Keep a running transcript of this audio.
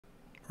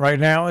Right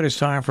now, it is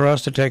time for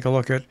us to take a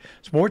look at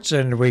sports,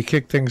 and we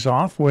kick things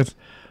off with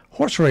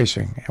horse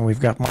racing. And we've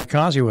got Mike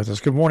Kazi with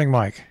us. Good morning,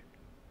 Mike.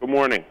 Good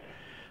morning.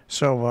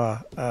 So,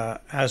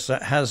 has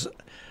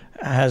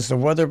the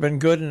weather been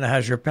good, and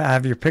have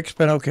your picks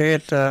been okay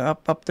at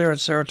up there at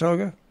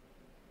Saratoga?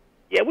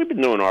 Yeah, we've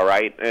been doing all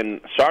right.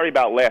 And sorry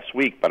about last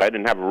week, but I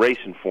didn't have a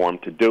racing form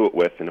to do it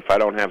with, and if I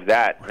don't have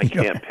that, I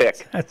can't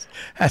pick. But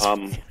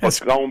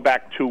going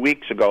back 2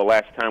 weeks ago,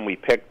 last time we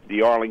picked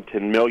the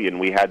Arlington Million,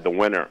 we had the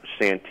winner,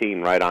 Santine,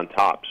 right on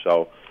top.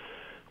 So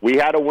we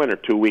had a winner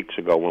 2 weeks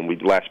ago when we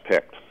last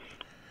picked.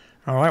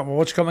 All right. Well,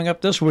 what's coming up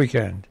this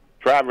weekend?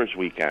 Travers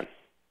weekend.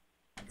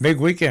 Big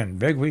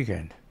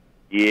weekend.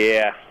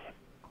 Yeah.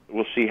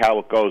 We'll see how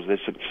it goes.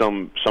 There's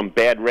some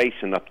bad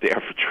racing up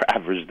there for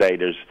Travers Day.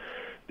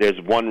 There's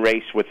one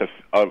race with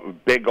a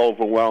big,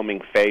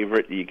 overwhelming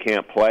favorite that you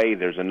can't play.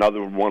 There's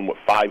another one with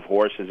 5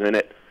 horses in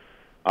it.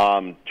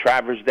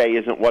 Travers Day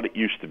isn't what it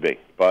used to be,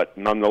 but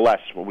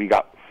nonetheless, we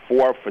got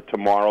 4 for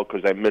tomorrow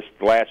because I missed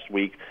last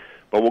week,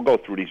 but we'll go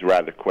through these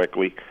rather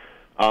quickly.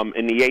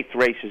 In the 8th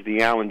race is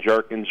the Allen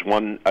Jerkins.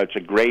 It's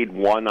a grade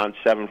 1 on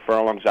 7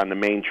 furlongs on the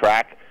main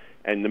track,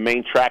 and the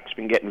main track's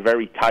been getting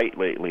very tight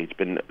lately. It's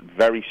been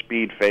very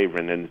speed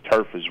favoring, and the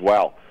turf as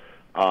well.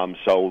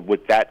 So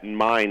with that in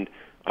mind,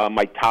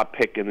 my top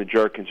pick in the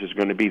Jerkins is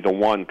going to be the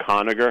 1,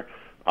 Conager.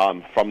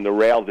 From the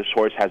rail, this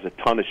horse has a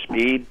ton of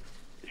speed.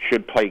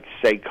 Should play,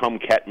 say, Come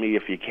Ket Me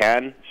if you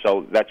can.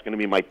 So that's going to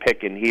be my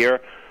pick in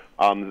here.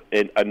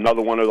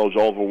 Another one of those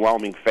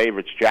overwhelming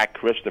favorites, Jack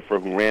Christopher,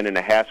 who ran in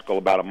a Haskell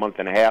about a month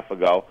and a half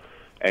ago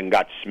and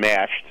got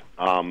smashed.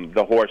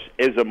 The horse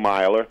is a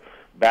miler.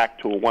 Back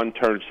to a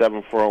 1-turn,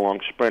 7 furlong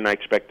sprint. I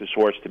expect this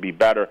horse to be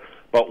better,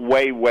 but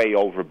way, way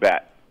over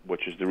bet,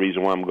 which is the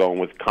reason why I'm going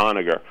with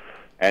Conager.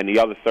 And the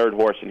other third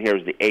horse in here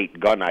is the 8,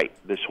 Gunite.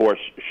 This horse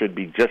should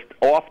be just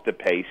off the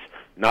pace,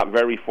 not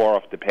very far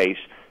off the pace,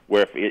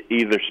 where if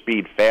either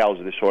speed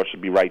fails, this horse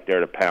will be right there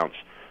to pounce.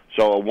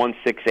 So a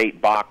 1-6-8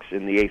 box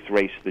in the 8th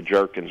race, the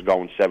Jerkins,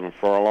 going 7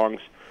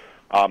 furlongs.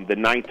 The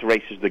 9th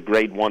race is the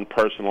grade 1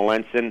 Personal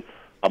Ensign,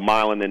 a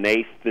mile and an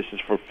eighth. This is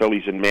for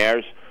fillies and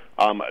mares.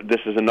 This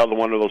is another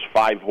one of those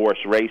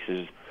 5-horse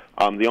races.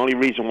 The only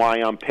reason why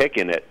I'm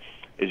picking it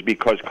is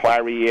because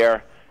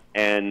Clariere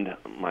and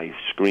my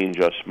screen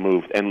just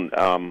moved, and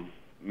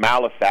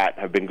Malathat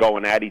have been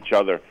going at each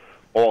other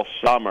all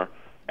summer,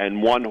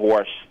 and one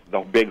horse, the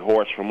big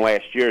horse from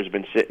last year, has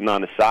been sitting on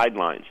the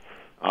sidelines.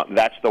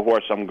 That's the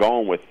horse I'm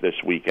going with this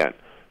weekend.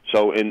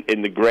 So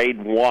in the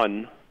grade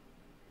 1,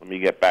 let me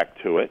get back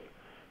to it,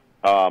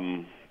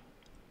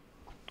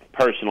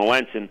 Personal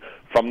Ensign,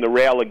 from the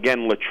rail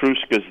again,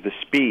 Latruska's the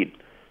speed,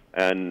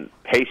 and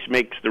pace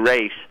makes the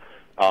race.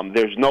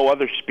 There's no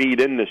other speed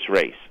in this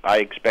race. I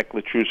expect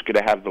Latruska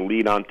to have the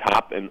lead on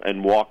top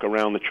and walk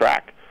around the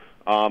track.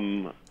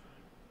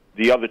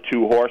 The other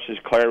 2 horses,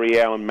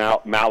 Clariere and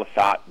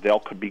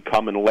Malathat, could be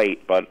coming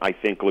late, but I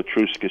think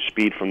Latruska's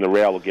speed from the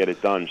rail will get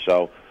it done.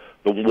 So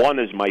the 1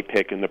 is my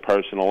pick in the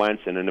Personal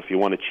Ensign, and if you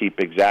want a cheap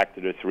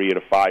exacta, the 3 or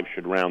the 5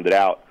 should round it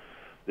out.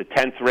 The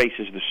 10th race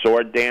is the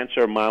Sword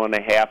Dancer, a mile and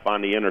a half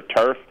on the inner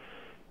turf,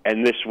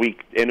 and this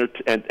week,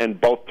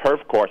 and both turf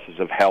courses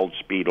have held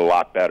speed a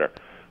lot better.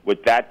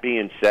 With that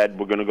being said,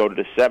 we're going to go to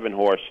the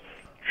 7-horse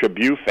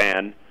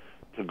Tribufan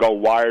to go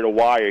wire to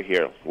wire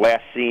here.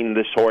 Last seen,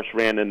 this horse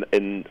ran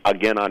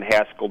again on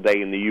Haskell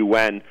Day in the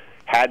UN,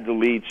 had the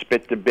lead,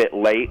 spit the bit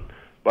late,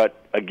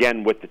 but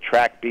again, with the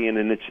track being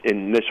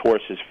in this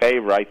horse's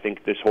favor, I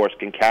think this horse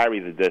can carry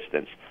the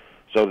distance.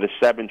 So the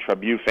 7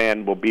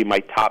 Tribufan will be my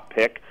top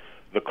pick.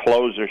 The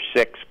closer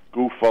 6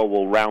 Gufo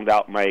will round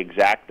out my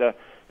exacta,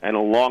 and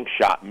a long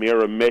shot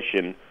Mirror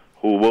Mission,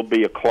 who will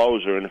be a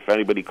closer, and if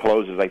anybody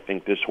closes, I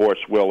think this horse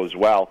will as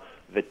well.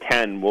 The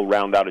 10 will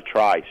round out a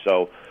try.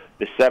 So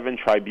the 7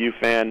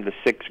 Tribufan, the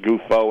 6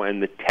 Gufo,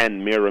 and the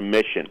 10 Mirror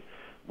Mission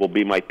will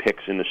be my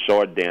picks in the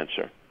Sword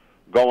Dancer.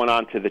 Going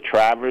on to the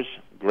Travers,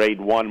 grade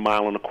 1,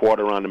 mile and a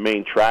quarter on the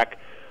main track.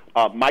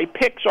 My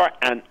picks are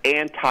an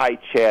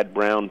anti-Chad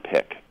Brown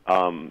pick.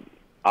 I'm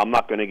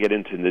not going to get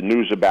into the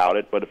news about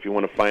it, but if you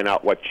want to find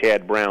out what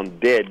Chad Brown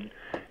did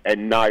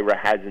and Naira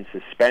hasn't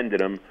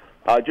suspended him,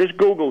 just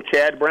Google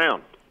Chad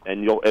Brown,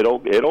 and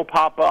it'll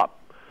pop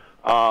up.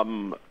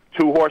 2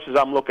 horses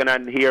I'm looking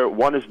at here.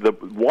 One is the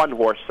 1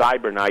 horse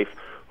Cyberknife,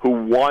 who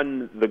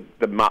won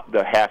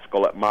the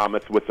Haskell at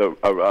Monmouth with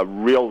a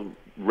real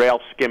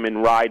rail skimming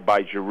ride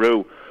by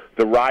Giroux.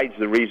 The ride's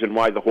the reason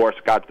why the horse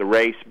got the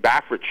race.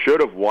 Baffert should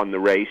have won the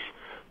race,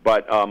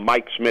 but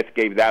Mike Smith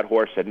gave that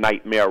horse a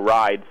nightmare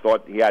ride,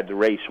 thought he had the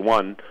race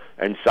won,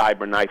 and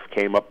Cyberknife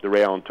came up the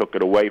rail and took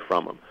it away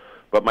from him.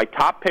 But my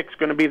top pick's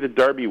going to be the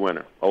Derby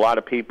winner. A lot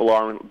of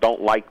people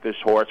don't like this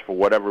horse for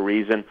whatever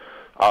reason,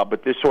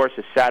 but this horse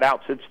has sat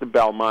out since the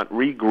Belmont,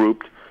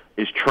 regrouped,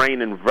 is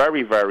training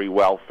very, very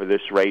well for this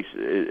race,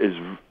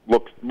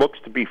 looks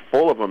to be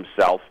full of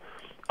himself,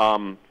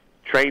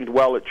 trained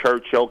well at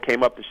Churchill,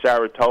 came up to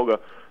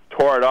Saratoga,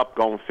 tore it up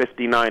going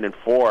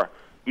 59-4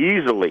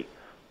 easily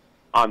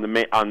on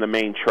the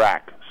main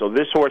track. So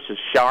this horse is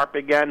sharp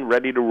again,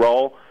 ready to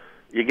roll.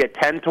 You get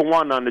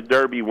 10-1 on the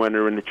Derby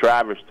winner in the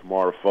Travers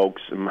tomorrow,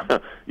 folks.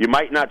 You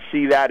might not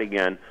see that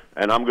again,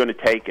 and I'm going to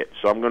take it.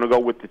 So I'm going to go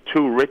with the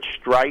 2 Rich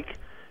Strike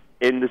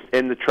in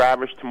the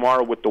Travers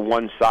tomorrow with the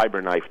 1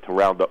 Cyberknife to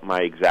round up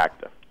my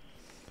exacta.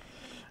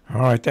 All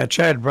right, that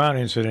Chad Brown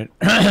incident,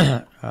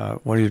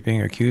 what he's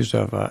being accused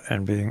of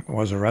and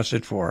was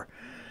arrested for,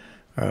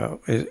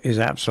 is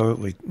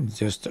absolutely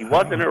just. He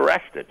wasn't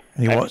arrested.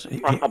 That's the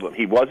problem.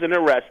 He wasn't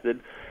arrested.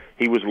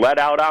 He was let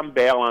out on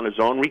bail on his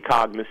own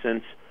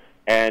recognizance,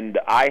 and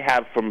I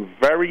have from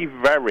very,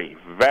 very,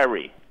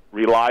 very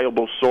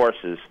reliable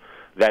sources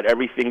that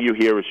everything you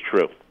hear is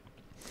true.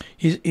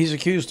 He's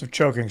accused of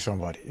choking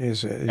somebody.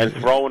 And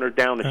throwing her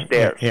down the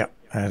stairs. Yeah,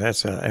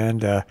 that's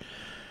there's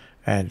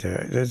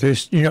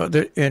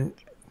and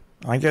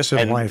I guess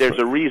in life there's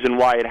a reason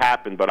why it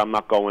happened, but I'm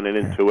not going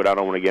into it. I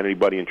don't want to get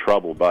anybody in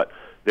trouble, but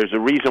there's a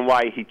reason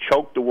why he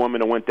choked the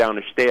woman and went down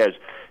the stairs,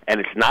 and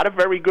it's not a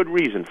very good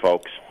reason,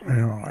 folks.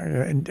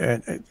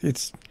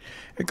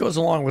 It goes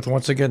along with,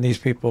 once again, these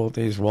people,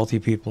 these wealthy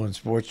people in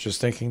sports, just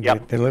thinking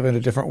they live in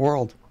a different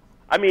world.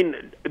 I mean,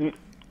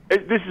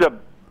 this is a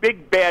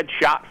big bad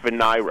shot for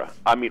Naira.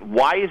 I mean,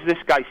 why is this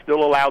guy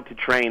still allowed to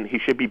train? He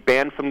should be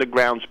banned from the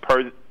grounds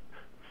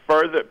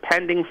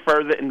pending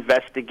further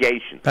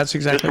investigation. That's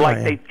exactly right.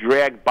 Just right. like they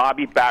dragged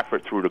Bobby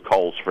Baffert through the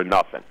coals for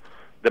nothing.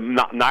 The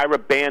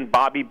Naira banned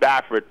Bobby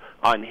Baffert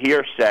on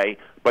hearsay,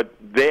 but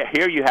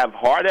here you have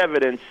hard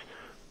evidence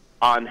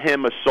on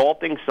him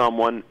assaulting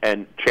someone,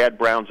 and Chad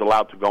Brown's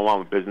allowed to go on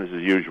with business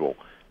as usual.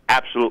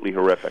 Absolutely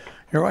horrific.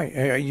 You're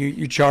right.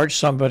 You charge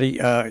somebody.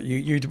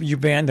 You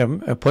banned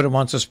them, put them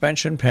on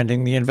suspension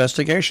pending the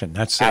investigation.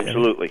 That's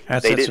absolutely.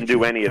 They didn't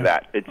do any of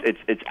that.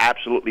 It's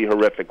absolutely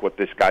horrific what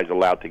this guy's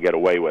allowed to get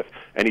away with,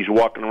 and he's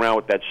walking around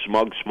with that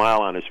smug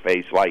smile on his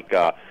face, like,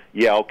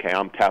 yeah, okay,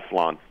 I'm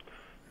Teflon.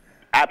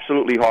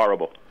 Absolutely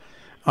horrible.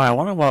 All right, I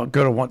want to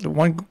go to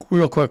one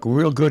real quick,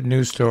 real good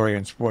news story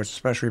in sports,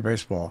 especially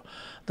baseball.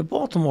 The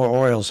Baltimore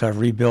Orioles have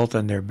rebuilt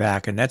and they're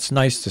back, and that's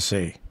nice to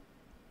see.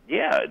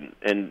 Yeah,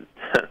 and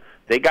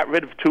they got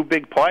rid of 2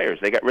 big players.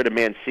 They got rid of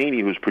Mancini,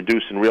 who's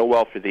producing real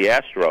well for the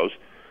Astros,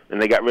 and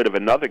they got rid of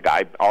another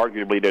guy,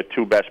 arguably their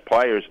 2 best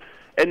players,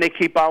 and they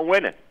keep on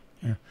winning.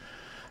 Yeah.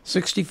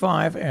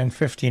 65 and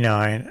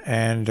 59,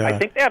 and I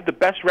think they have the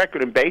best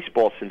record in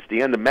baseball since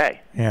the end of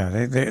May. Yeah,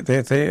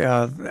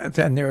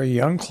 and they're a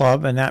young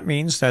club, and that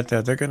means that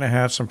they're going to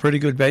have some pretty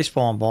good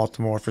baseball in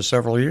Baltimore for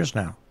several years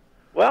now.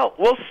 Well,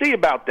 we'll see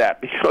about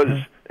that,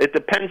 because it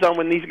depends on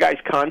when these guys'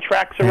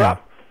 contracts are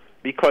up.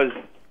 Because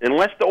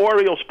unless the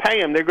Orioles pay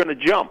them, they're going to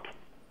jump.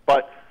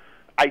 But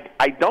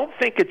I don't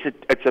think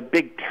it's a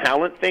big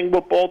talent thing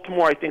with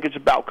Baltimore. I think it's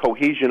about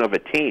cohesion of a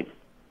team,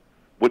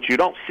 which you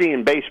don't see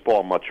in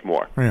baseball much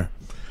more. Yeah.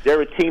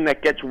 They're a team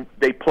that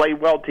they play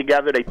well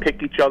together. They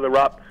pick each other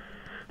up.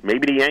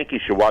 Maybe the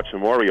Yankees should watch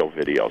some Oriole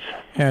videos.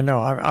 Yeah,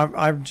 no,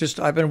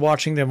 I've been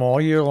watching them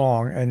all year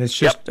long, and it's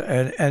just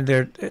and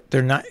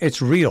they're not.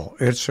 It's real.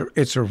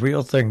 It's a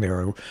real thing.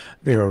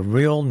 They're a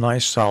real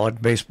nice,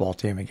 solid baseball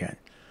team again.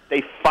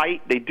 They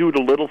fight. They do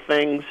the little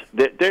things.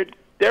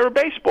 They're a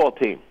baseball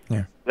team.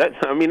 Yeah. That's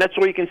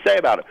all you can say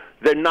about it.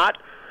 They're not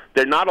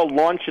a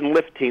launch and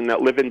lift team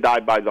that live and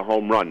die by the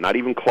home run. Not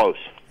even close.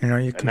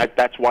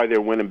 That's why they're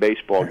winning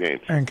baseball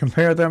games. And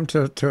compare them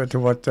to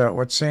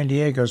what San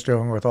Diego's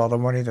doing with all the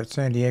money that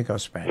San Diego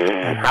spent.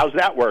 How's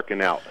that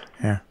working out?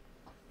 Yeah.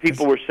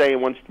 People were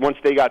saying once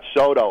they got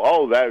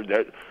Soto,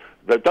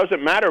 that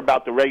doesn't matter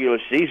about the regular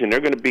season. They're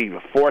going to be a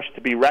force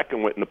to be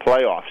reckoned with in the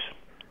playoffs.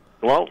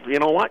 Well, you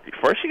know what?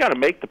 First you got to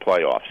make the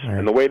playoffs. Yeah.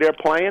 And the way they're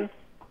playing,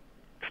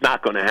 it's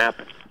not going to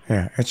happen.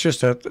 Yeah, it's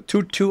just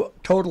two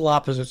total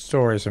opposite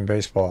stories in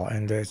baseball,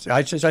 and it's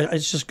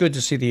just good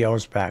to see the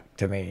O's back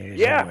to me.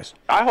 Yeah, anyways.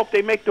 I hope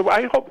they make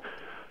I hope,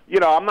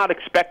 I'm not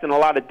expecting a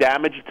lot of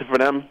damage for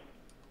them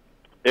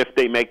if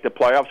they make the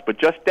playoffs, but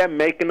just them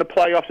making the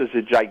playoffs is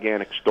a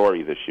gigantic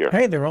story this year.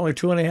 Hey, they're only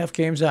 2.5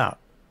 games out.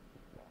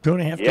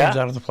 2.5 games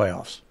out of the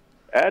playoffs.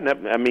 And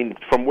I mean,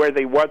 from where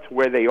they were to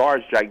where they are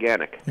is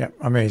gigantic. Yeah,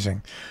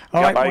 amazing.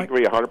 All right, I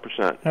agree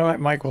 100%. All right,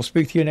 Mike, we'll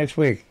speak to you next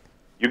week.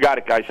 You got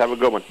it, guys. Have a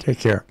good one. Take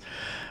care.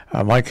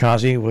 Mike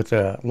Hazy with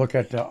a look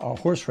at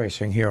horse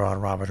racing here on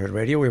Robin Hood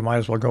Radio. We might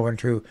as well go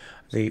into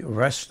the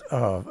rest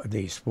of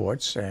the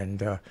sports,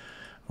 and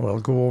we'll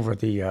go over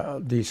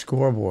the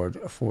scoreboard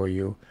for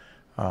you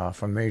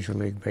from Major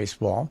League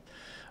Baseball.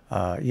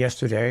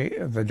 Yesterday,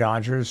 the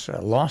Dodgers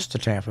lost to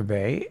Tampa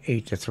Bay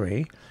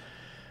 8-3.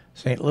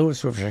 St.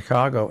 Louis over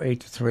Chicago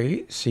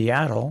 8-3.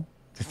 Seattle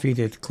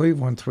defeated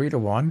Cleveland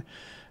 3-1.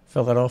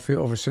 Philadelphia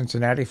over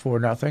Cincinnati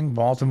 4-0.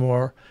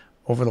 Baltimore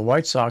over the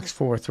White Sox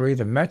 4-3.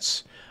 The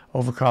Mets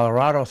over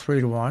Colorado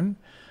 3-1.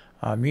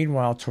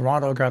 Meanwhile,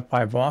 Toronto got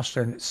by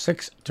Boston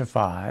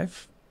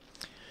 6-5.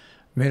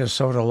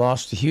 Minnesota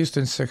lost to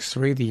Houston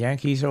 6-3. The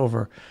Yankees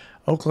over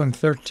Oakland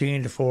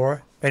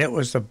 13-4. And it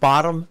was the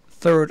bottom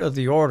third of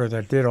the order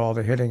that did all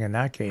the hitting in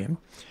that game.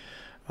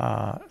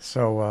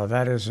 So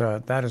that is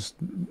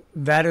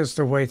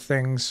the way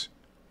things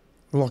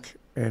look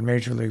in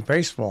Major League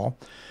Baseball.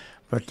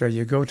 But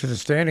you go to the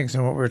standings,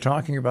 and what we were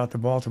talking about, the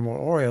Baltimore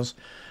Orioles,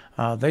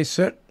 they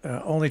sit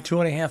only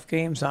 2.5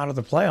 games out of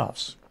the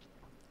playoffs.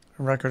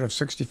 A record of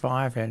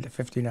 65 and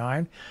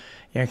 59.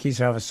 Yankees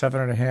have a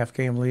 7.5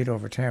 game lead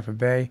over Tampa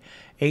Bay,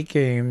 8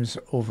 games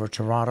over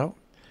Toronto.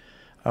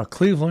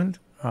 Cleveland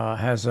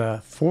has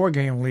a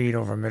 4-game lead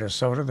over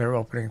Minnesota. They're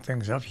opening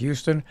things up.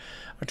 Houston,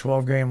 a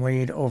 12-game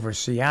lead over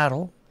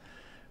Seattle.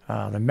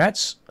 The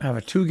Mets have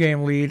a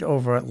 2-game lead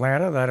over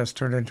Atlanta. That has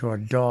turned into a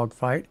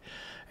dogfight.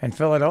 And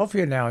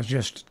Philadelphia now is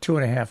just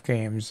 2.5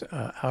 games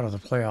out of the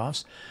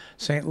playoffs.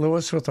 St.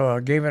 Louis with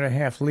a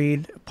 1.5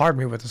 lead,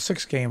 with a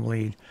 6-game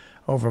lead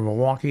over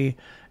Milwaukee.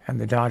 And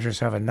the Dodgers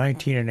have a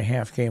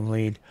 19.5 game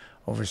lead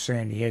over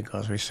San Diego.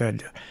 As we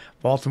said,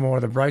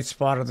 Baltimore, the bright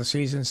spot of the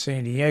season.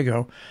 San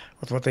Diego,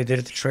 with what they did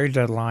at the trade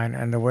deadline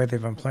and the way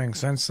they've been playing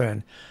since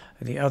then,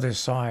 the other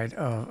side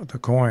of the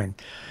coin.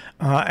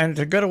 And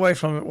to get away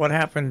from what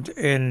happened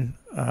in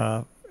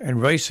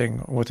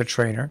racing with the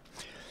trainer,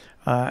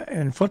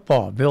 in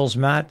football, Bills'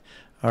 Matt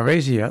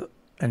Araiza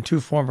and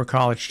 2 former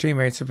college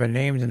teammates have been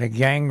named in a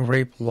gang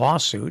rape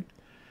lawsuit.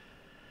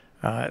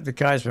 The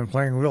guy's been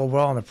playing real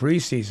well in the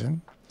preseason.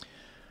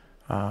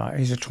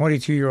 He's a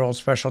 22-year-old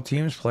special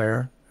teams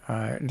player.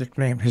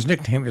 His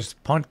nickname is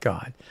Punt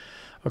God.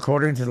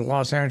 According to the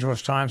Los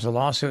Angeles Times, the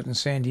lawsuit in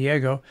San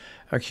Diego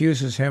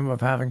accuses him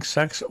of having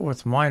sex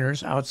with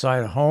minors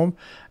outside a home,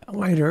 and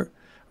later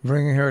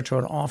bringing her to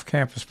an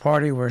off-campus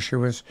party where she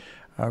was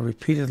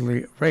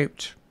repeatedly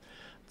raped.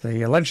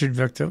 The alleged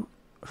victim,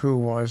 who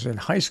was in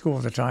high school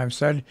at the time,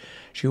 said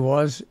she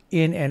was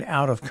in and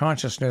out of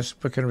consciousness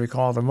but can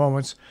recall the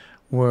moments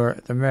where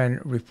the men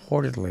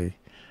reportedly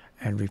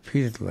and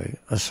repeatedly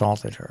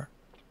assaulted her.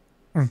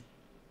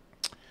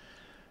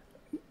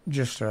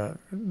 Just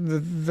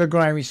the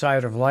grimy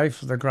side of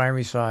life, the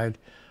grimy side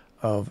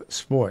of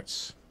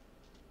sports.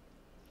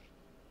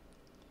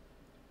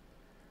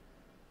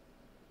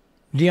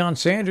 Deion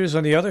Sanders,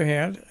 on the other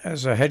hand,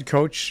 as a head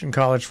coach in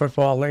college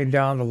football, laid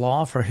down the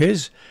law for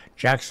his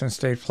Jackson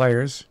State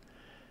players.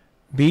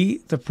 Be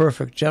the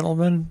perfect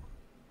gentleman,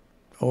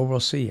 or we'll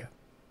see you,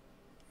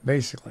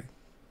 basically.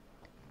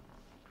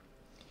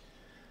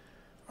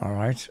 All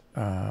right.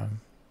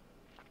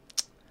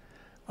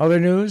 Other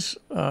news,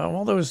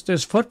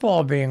 there's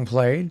football being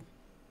played.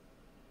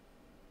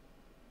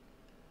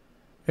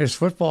 There's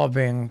football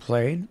being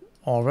played.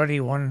 Already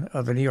one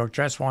of the New York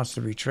Jets wants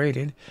to be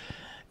traded.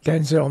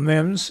 Denzel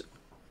Mims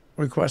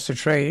requests a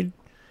trade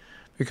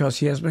because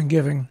he has been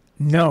given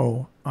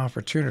no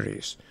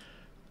opportunities.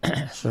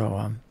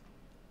 So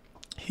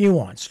he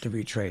wants to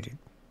be traded.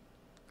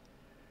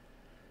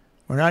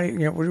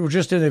 We're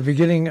just in the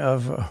beginning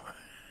of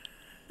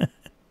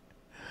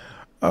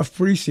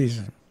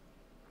preseason.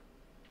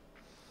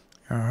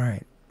 All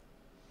right.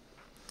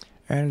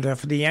 And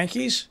for the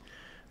Yankees,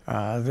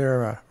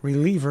 their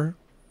reliever,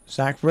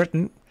 Zach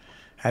Britton,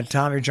 had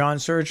Tommy John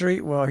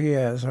surgery. Well, he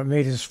has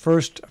made his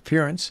first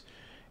appearance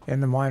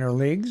in the minor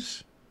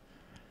leagues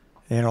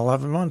in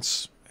 11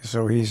 months.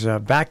 So he's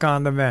back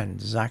on the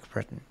mend, Zach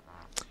Britton.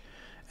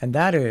 And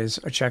that is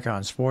a check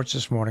on sports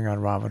this morning on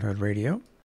Robin Hood Radio.